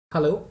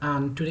Hello,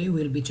 and today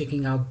we'll be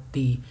checking out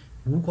the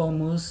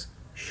WooCommerce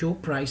show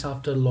price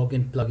after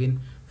login plugin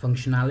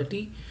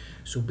functionality.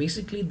 So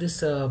basically this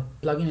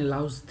plugin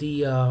allows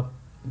the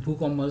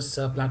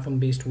WooCommerce platform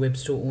based web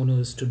store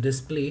owners to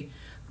display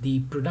the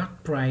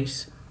product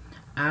price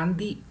and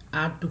the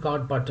add to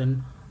cart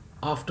button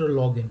after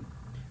login.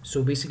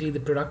 So basically the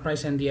product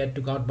price and the add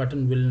to cart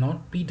button will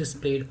not be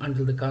displayed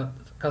until the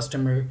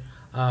customer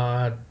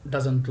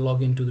doesn't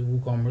log into the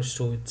WooCommerce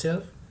store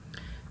itself.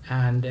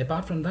 And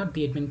apart from that,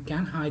 the admin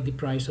can hide the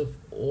price of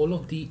all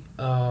of the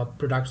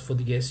products for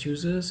the guest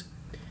users,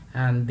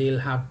 and they'll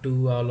have to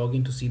log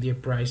in to see their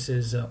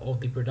prices of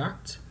the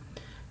products.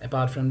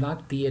 Apart from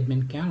that, the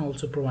admin can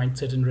also provide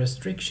certain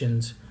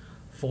restrictions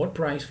for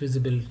price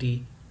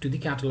visibility to the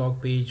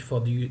catalog page for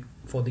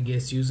the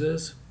guest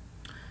users.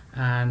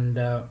 And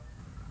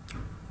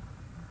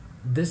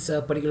this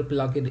particular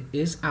plugin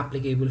is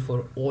applicable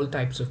for all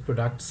types of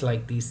products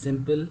like the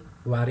simple,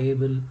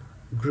 variable,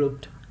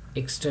 grouped,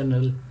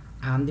 external,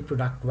 and the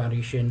product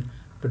variation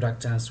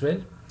products as well.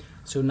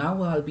 So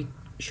now I'll be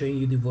showing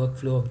you the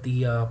workflow of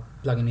the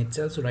plugin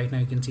itself. So right now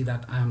you can see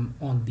that I'm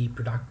on the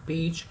product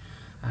page,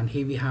 and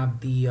here we have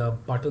the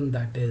button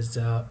that is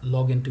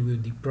login to view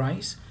the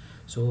price.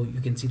 So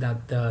you can see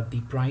that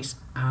the price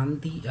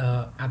and the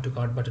add to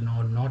cart button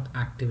are not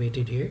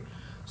activated here.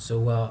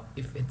 So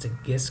if it's a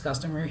guest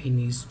customer, he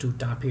needs to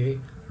tap here,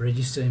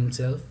 register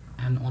himself,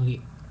 and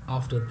only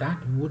after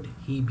that would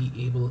he be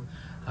able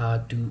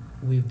to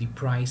view the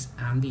price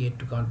and the add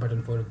to cart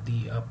button for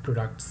the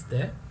products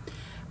there.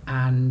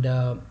 And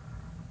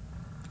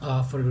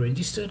for a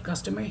registered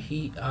customer,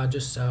 he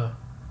just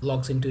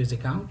logs into his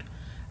account,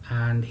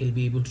 and he'll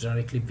be able to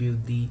directly view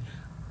the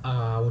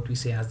what we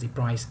say as the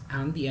price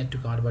and the add to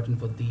cart button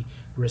for the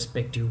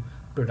respective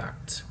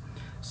products.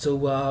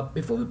 So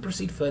before we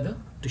proceed further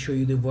to show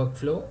you the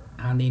workflow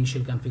and the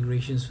initial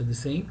configurations for the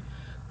same,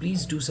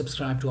 please do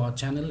subscribe to our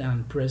channel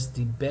and press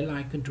the bell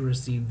icon to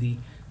receive the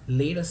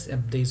latest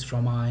updates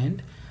from our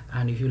end.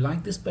 And if you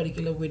like this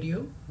particular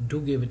video, do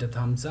give it a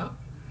thumbs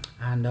up,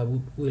 and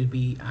we'll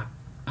be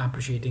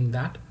appreciating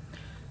that.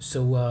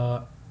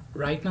 So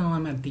right now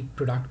I'm at the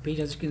product page,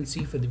 as you can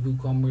see, for the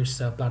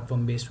WooCommerce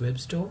platform based web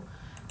store,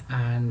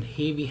 and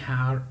here we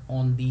are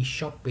on the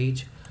shop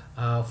page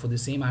for the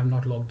same. I'm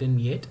not logged in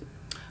yet.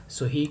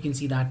 So here you can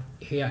see that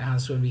here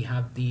as well we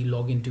have the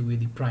login to view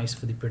the price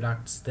for the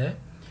products there.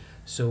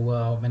 So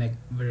when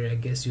a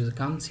guest user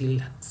comes,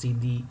 he'll see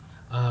the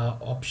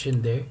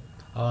option there,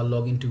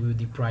 login to view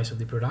the price of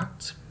the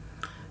products.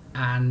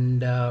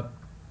 And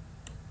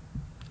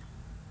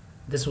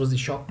this was the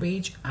shop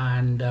page,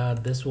 and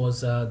this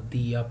was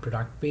the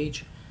product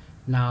page.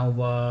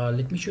 Now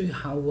let me show you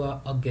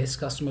how a guest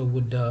customer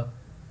would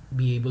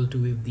be able to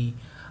view the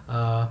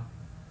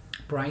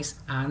price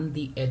and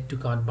the add to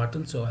cart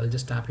button. So I'll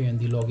just tap here on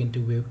the login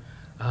to view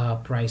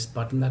price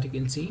button that you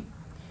can see,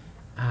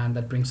 and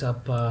that brings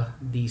up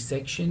the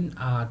section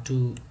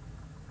to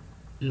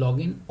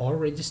login or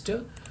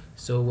register.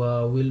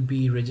 So we'll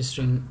be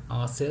registering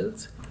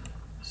ourselves.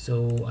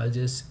 So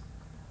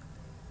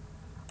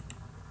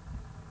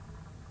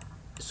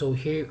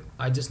here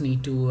I just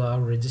need to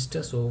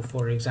register. So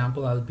for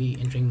example, I'll be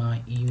entering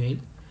my email,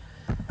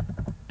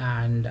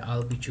 and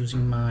I'll be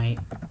choosing my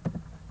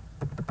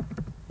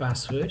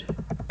password,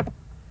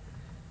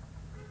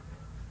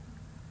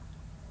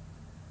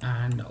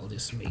 and I'll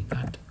just make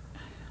that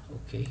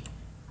okay.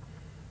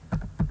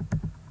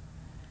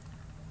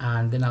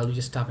 And then I'll be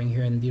just tapping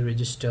here in the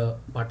register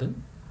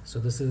button. So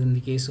this is in the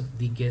case of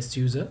the guest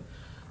user.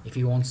 If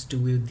he wants to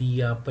view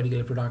the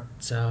particular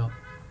products,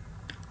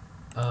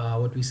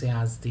 what we say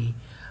as the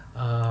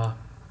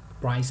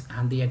price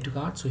and the add to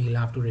cart, so he'll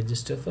have to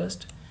register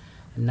first.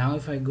 And now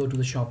if I go to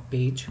the shop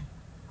page,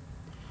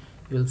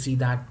 you'll see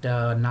that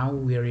now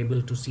we are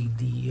able to see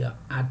the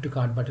add to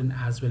cart button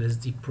as well as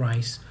the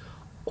price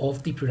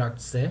of the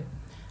products there.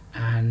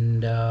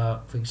 And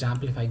for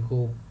example, if I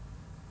go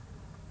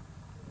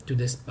to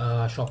this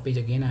shop page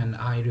again and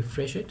I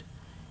refresh it,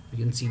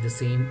 you can see the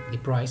same, the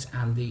price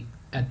and the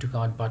add to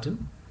cart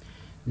button.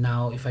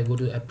 Now if I go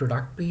to a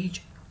product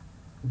page,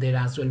 there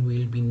as well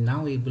we'll be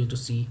now able to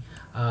see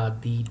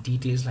the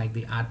details like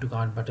the add to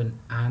cart button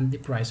and the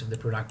price of the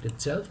product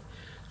itself.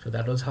 So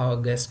that was how a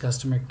guest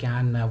customer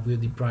can view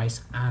the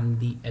price and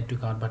the add to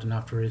cart button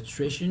after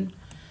registration.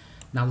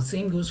 Now the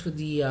same goes for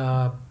the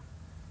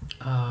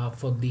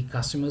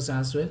customers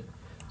as well.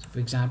 So for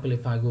example,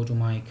 if I go to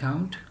my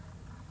account,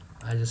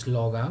 I'll just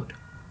log out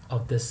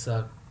of this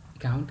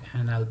account,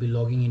 and I'll be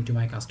logging into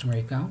my customer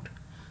account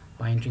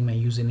by entering my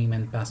username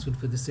and password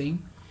for the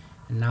same.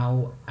 And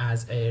now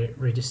as a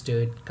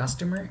registered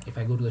customer, if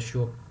I go to the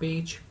shop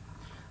page,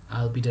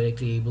 I'll be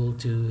directly able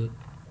to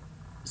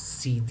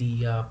see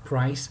the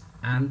price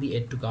and the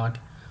add to cart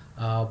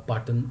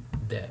button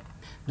there.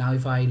 Now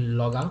if I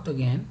log out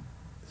again,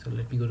 so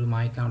let me go to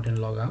my account and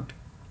log out.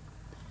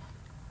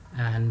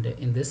 And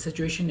in this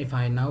situation, if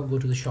I now go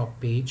to the shop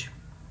page,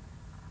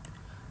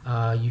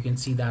 you can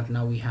see that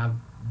now we have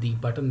the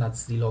button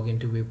that's the login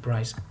to view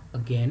price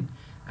again,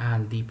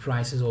 and the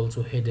price is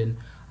also hidden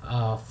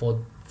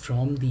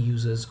from the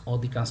users or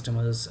the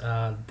customers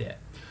there.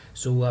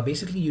 So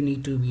basically you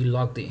need to be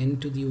logged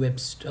into the web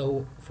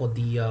store for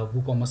the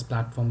WooCommerce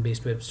platform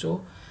based web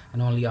store,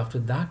 and only after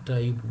that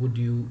would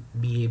you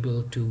be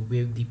able to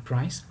waive the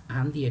price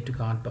and the add to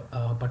cart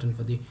button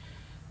for the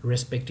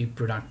respective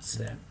products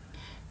there.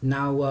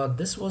 Now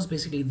this was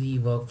basically the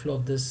workflow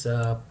of this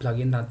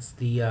plugin. That's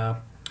the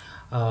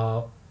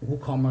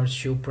WooCommerce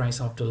show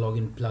price after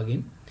login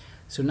plugin.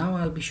 So now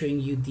I'll be showing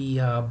you the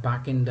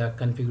backend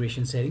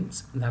configuration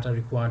settings that are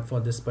required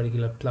for this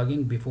particular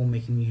plugin before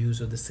making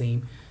use of the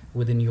same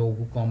within your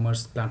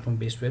WooCommerce platform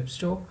based web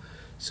store.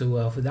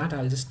 So for that,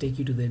 I'll just take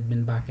you to the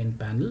admin backend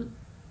panel.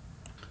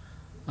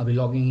 I'll be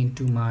logging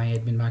into my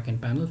admin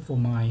backend panel for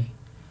my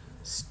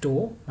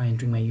store by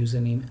entering my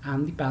username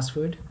and the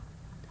password.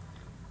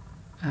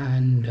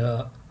 And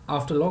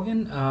after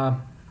login,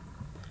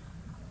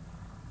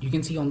 you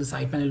can see on the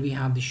side panel we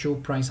have the show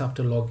price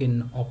after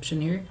login option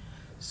here.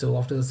 So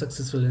after the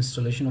successful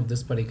installation of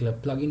this particular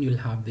plugin, you'll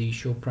have the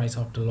show price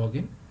after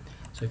login.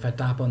 So if I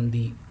tap on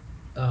the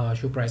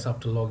show price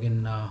after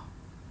login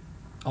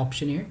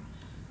option here,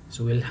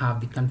 so we'll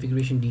have the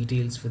configuration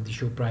details for the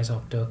show price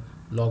after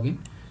login.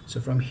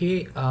 So from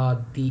here,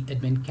 the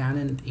admin can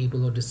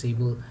enable or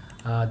disable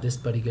this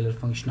particular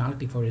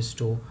functionality for his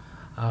store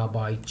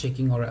by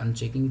checking or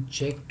unchecking.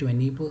 Check to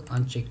enable,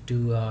 uncheck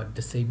to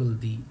disable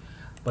the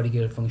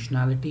particular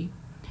functionality.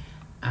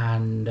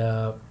 And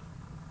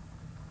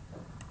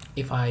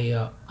if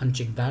I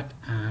uncheck that,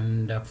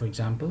 and for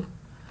example,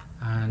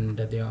 and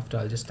thereafter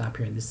I'll just tap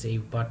here in the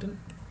save button,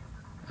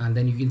 and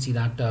then you can see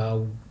that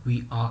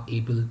we are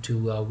able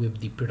to waive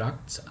the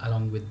products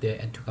along with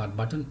the add to cart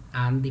button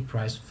and the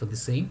price for the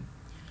same.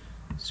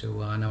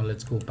 So now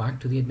let's go back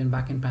to the admin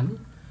backend panel.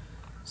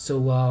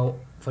 So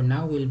for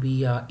now we'll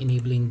be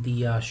enabling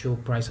the show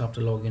price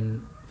after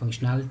login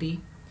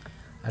functionality.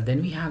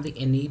 Then we have the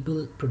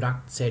enable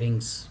product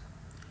settings.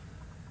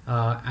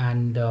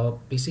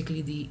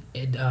 Basically the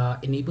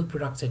enable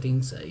product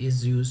settings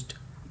is used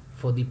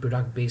for the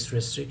product based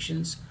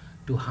restrictions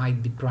to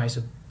hide the price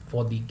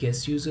for the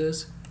guest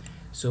users.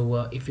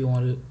 So if you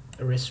want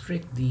to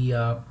restrict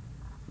the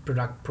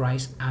product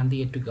price and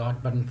the add to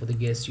cart button for the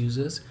guest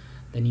users,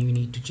 then you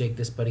need to check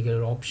this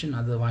particular option.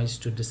 Otherwise,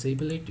 to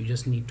disable it, you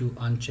just need to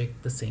uncheck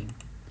the same.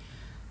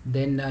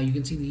 Then you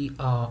can see the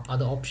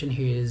other option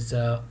here is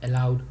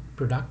allowed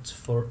products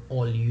for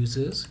all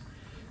users.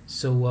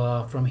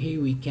 So from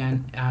here we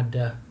can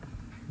add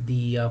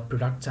the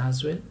products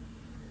as well.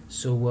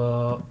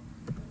 So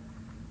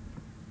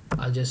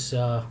I'll just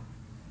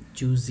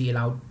choose the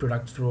allowed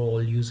products for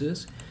all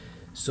users.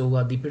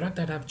 So the product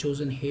that I've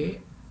chosen here,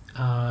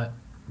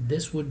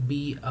 this would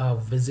be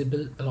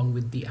visible along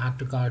with the add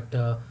to cart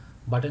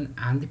button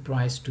and the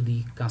price to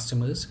the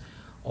customers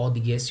or the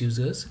guest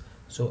users.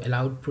 So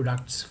allowed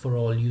products for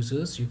all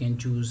users. You can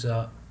choose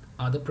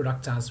other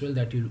products as well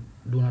that you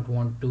do not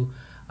want to,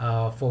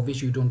 for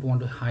which you don't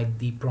want to hide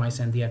the price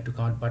and the add to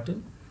cart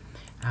button,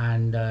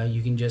 and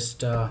you can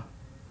just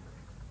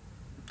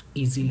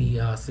easily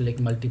select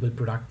multiple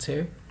products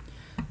here.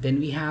 Then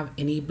we have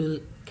enable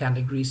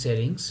category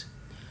settings.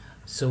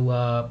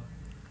 So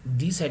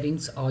these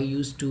settings are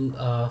used to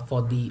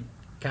for the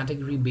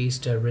category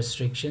based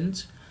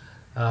restrictions,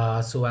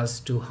 so as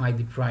to hide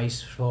the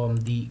price from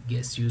the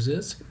guest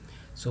users.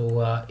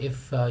 So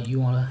if you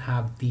want to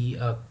have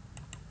the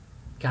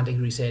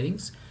category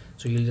settings,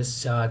 so you'll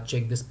just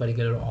check this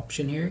particular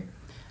option here,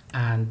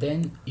 and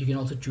then you can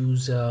also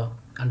choose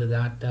under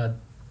that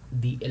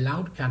the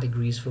allowed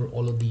categories for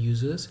all of the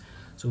users.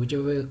 So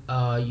whichever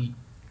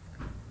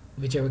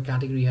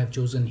category you have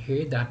chosen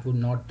here, that would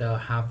not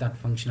have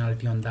that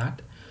functionality on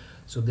that.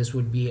 So this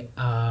would be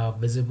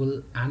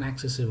visible and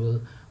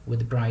accessible with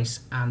the price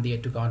and the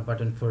add to cart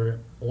button for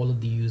all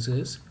of the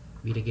users,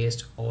 be it a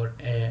guest or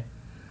a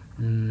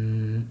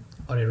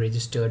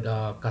registered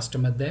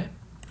customer there.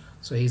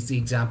 So here's the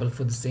example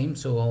for the same.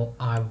 So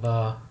I'm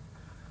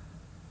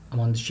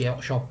on the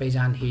shop page,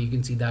 and here you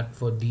can see that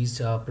for these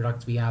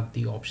products we have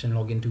the option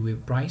login to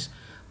waive price,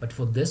 but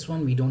for this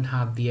one we don't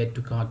have the add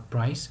to cart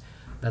price.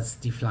 That's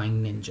the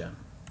Flying Ninja.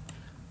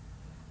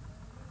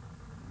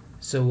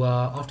 So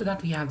after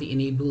that we have the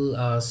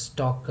enable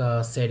stock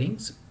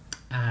settings,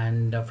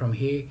 and from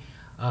here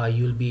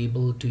you'll be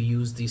able to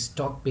use the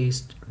stock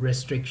based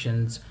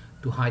restrictions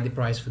to hide the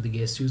price for the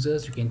guest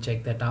users. You can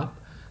check that up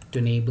to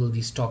enable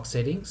the stock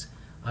settings.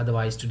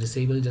 Otherwise, to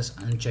disable, just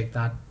uncheck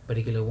that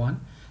particular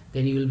one.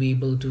 Then you will be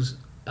able to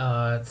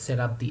set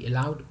up the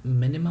allowed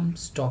minimum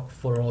stock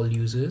for all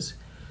users.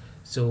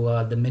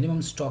 So the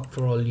minimum stock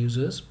for all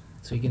users,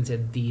 so you can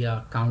set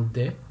the count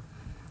there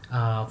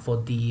for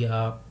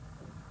the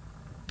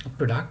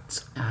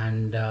products,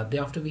 and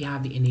thereafter we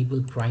have the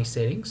enable price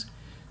settings.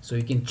 So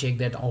you can check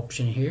that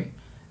option here,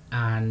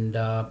 and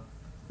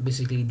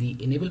basically the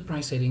enable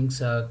price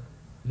settings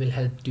will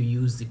help to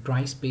use the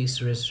price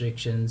based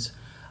restrictions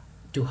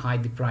to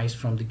hide the price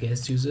from the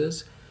guest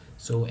users.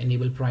 So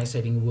enable price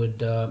setting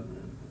would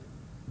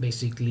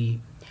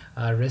basically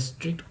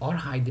restrict or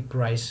hide the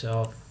price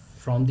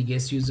from the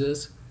guest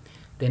users.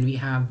 Then we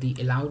have the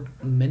allowed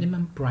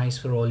minimum price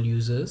for all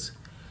users.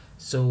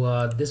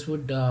 So this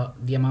would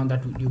the amount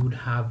that you would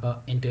have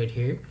entered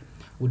here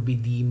would be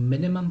the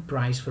minimum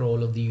price for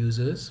all of the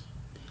users.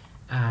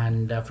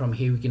 And from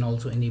here we can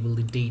also enable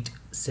the date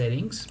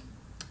settings.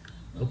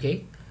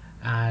 Okay,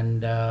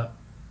 and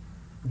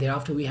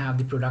thereafter we have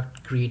the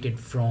product created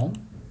from,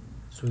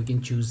 so we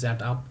can choose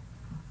that up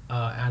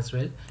as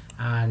well,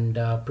 and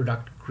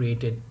product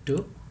created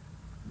to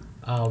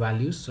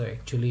values. So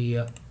actually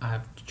I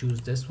have to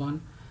choose this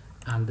one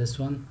and this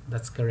one.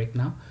 That's correct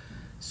now.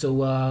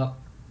 So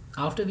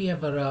after we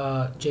have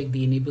checked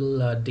the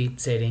enable date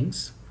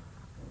settings,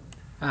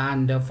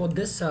 and for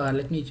this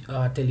let me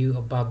tell you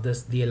about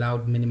this, the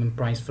allowed minimum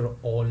price for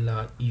all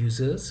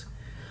users.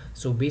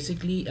 So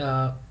basically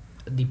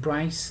the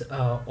price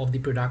of the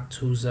products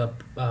whose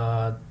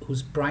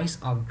price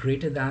are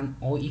greater than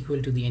or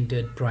equal to the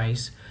entered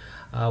price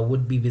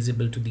would be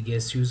visible to the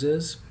guest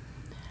users.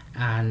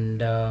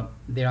 And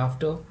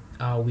thereafter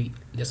we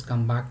just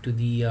come back to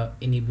the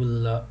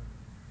enable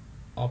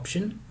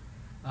option.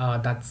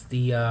 That's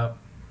the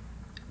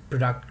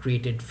product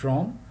created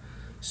from.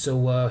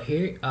 So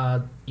here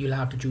you'll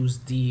have to choose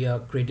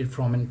the created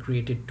from and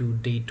created to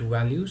date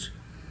values,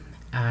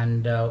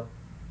 and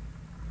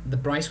the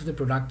price of the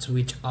products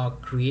which are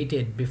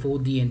created before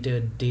the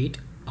entered date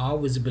are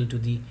visible to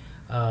the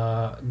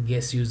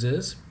guest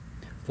users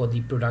for the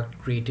product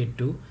created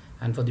to.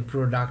 And for the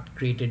product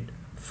created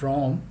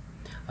from,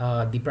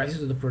 the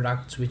prices of the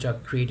products which are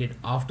created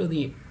after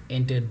the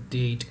entered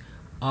date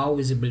are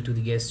visible to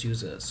the guest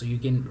users. So you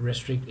can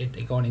restrict it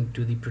according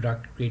to the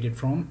product created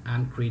from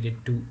and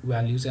created to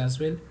values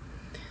as well.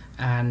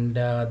 And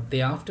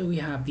thereafter we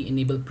have the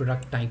enable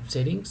product type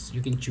settings.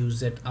 You can choose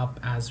that up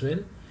as well.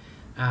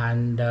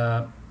 And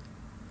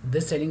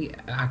this setting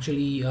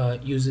actually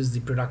uses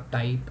the product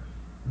type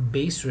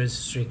base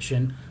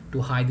restriction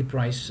to hide the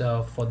price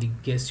for the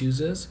guest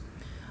users.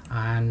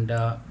 And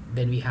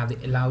then we have the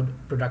allowed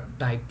product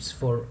types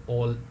for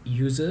all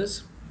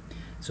users.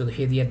 So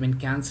here the admin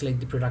can select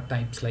the product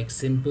types like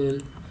simple,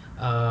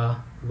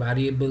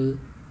 variable,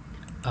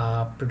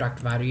 product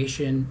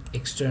variation,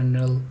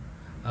 external,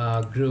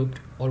 grouped,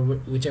 or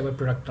whichever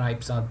product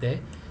types are there.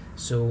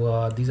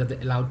 So these are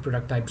the allowed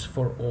product types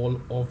for all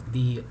of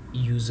the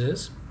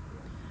users.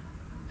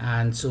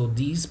 And so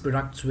these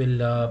products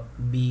will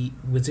be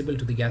visible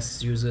to the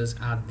guest users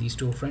at the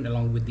storefront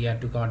along with the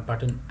add to cart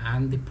button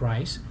and the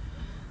price.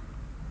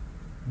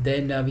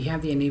 Then we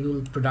have the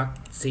enable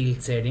product sale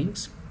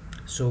settings.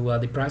 So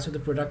the price of the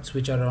products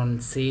which are on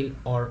sale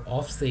or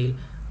off sale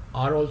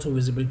are also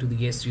visible to the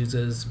guest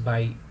users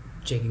by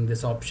checking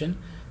this option.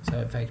 So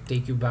if I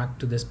take you back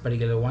to this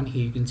particular one,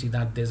 here you can see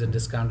that there's a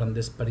discount on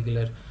this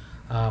particular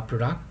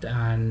product,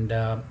 and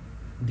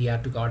the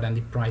add to cart and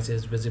the price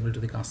is visible to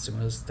the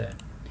customers there.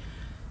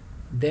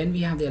 Then we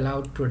have the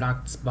allowed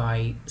products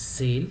by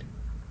sale.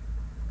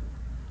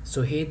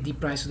 So here the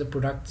price of the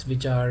products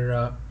which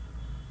are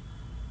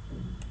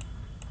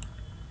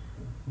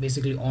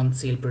basically on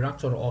sale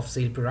products or off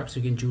sale products,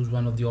 you can choose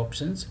one of the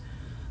options.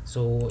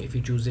 So if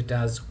you choose it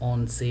as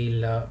on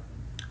sale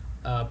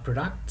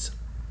products,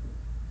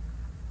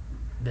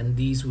 then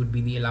these would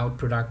be the allowed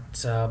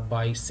products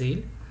by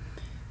sale.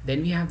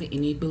 Then we have the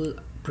enable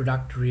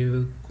product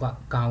review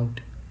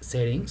count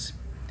settings.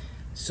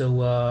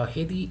 So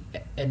here the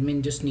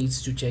admin just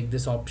needs to check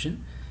this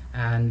option,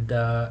 and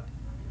the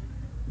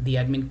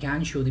admin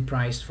can show the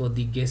price for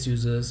the guest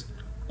users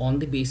on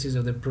the basis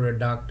of the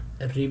product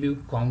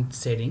review count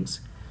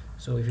settings.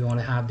 So if you want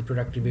to have the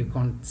product review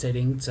count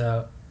settings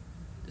so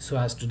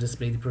as to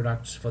display the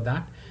products for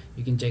that,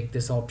 you can check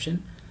this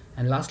option.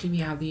 And lastly we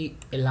have the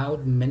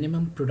allowed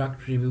minimum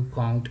product review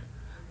count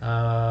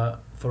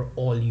for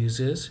all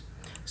users.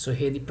 So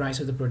here the price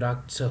of the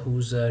products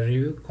whose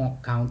review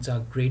counts are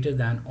greater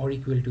than or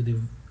equal to the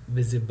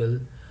visible,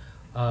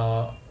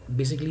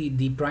 basically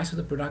the price of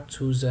the products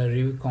whose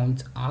review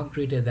counts are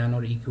greater than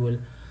or equal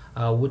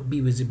would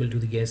be visible to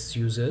the guest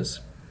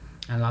users.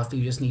 And lastly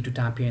you just need to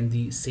tap here in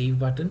the save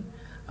button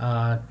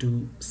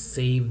to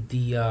save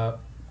the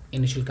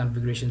initial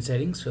configuration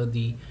settings for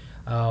the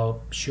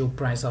show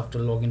price after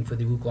login for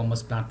the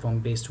WooCommerce platform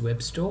based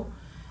web store.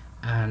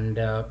 And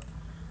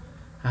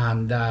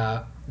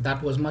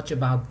that was much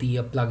about the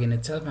plugin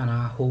itself, and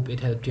I hope it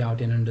helped you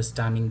out in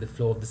understanding the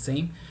flow of the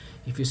same.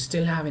 If you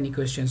still have any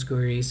questions,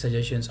 queries,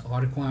 suggestions or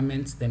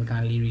requirements, then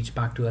kindly reach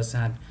back to us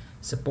at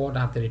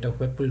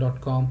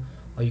support@webkul.com,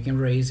 or you can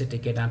raise a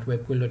ticket at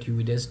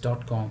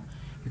webkul.uvidesk.com.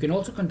 You can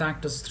also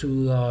contact us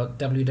through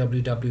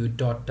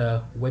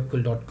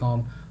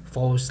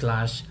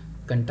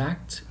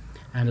www.webkul.com/contact.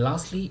 And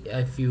lastly,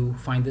 if you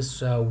find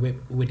this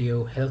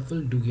video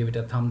helpful, do give it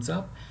a thumbs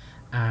up.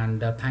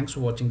 And thanks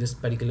for watching this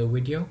particular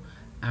video,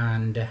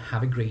 and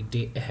have a great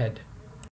day ahead.